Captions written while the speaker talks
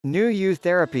New Youth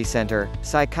Therapy Center,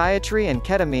 Psychiatry and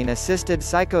Ketamine Assisted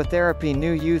Psychotherapy.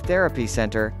 New Youth Therapy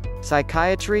Center,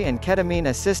 Psychiatry and Ketamine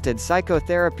Assisted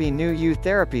Psychotherapy. New Youth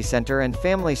Therapy Center and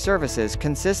Family Services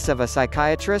consists of a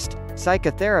psychiatrist,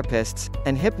 psychotherapists,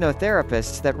 and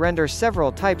hypnotherapists that render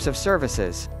several types of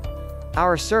services.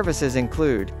 Our services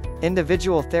include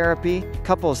individual therapy,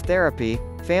 couples therapy,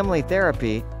 family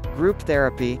therapy, group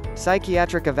therapy,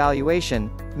 psychiatric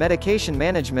evaluation, medication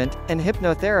management, and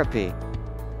hypnotherapy.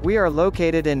 We are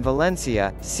located in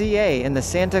Valencia, CA in the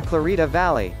Santa Clarita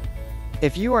Valley.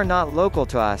 If you are not local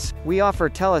to us, we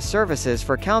offer teleservices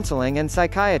for counseling and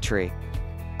psychiatry.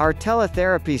 Our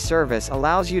teletherapy service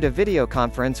allows you to video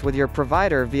conference with your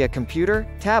provider via computer,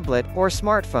 tablet, or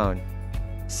smartphone.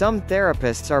 Some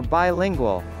therapists are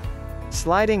bilingual.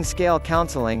 Sliding scale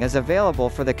counseling is available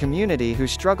for the community who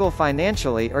struggle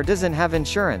financially or doesn't have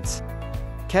insurance.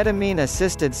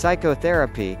 Ketamine-assisted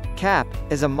psychotherapy, KAP,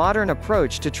 is a modern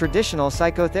approach to traditional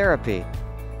psychotherapy.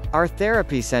 Our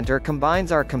therapy center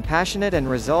combines our compassionate and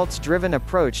results-driven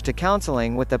approach to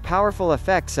counseling with the powerful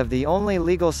effects of the only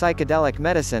legal psychedelic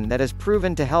medicine that is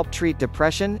proven to help treat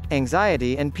depression,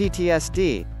 anxiety and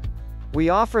PTSD. We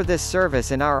offer this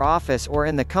service in our office or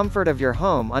in the comfort of your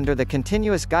home under the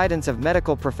continuous guidance of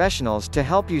medical professionals to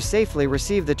help you safely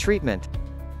receive the treatment.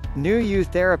 New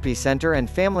Youth Therapy Center and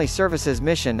Family Services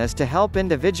mission is to help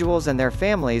individuals and their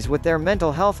families with their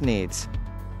mental health needs.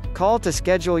 Call to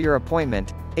schedule your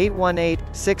appointment,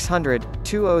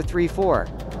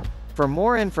 818-600-2034. For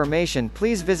more information,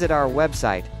 please visit our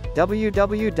website,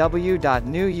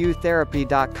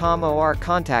 www.newyouth.therapy.com, or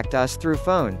contact us through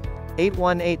phone,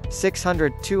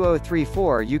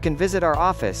 818-600-2034. You can visit our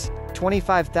office,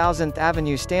 25,000th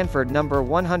Avenue Stanford number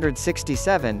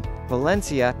 167,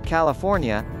 Valencia,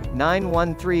 California,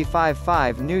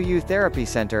 91355. New Youth Therapy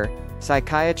Center,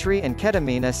 Psychiatry and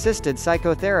Ketamine Assisted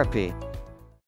Psychotherapy.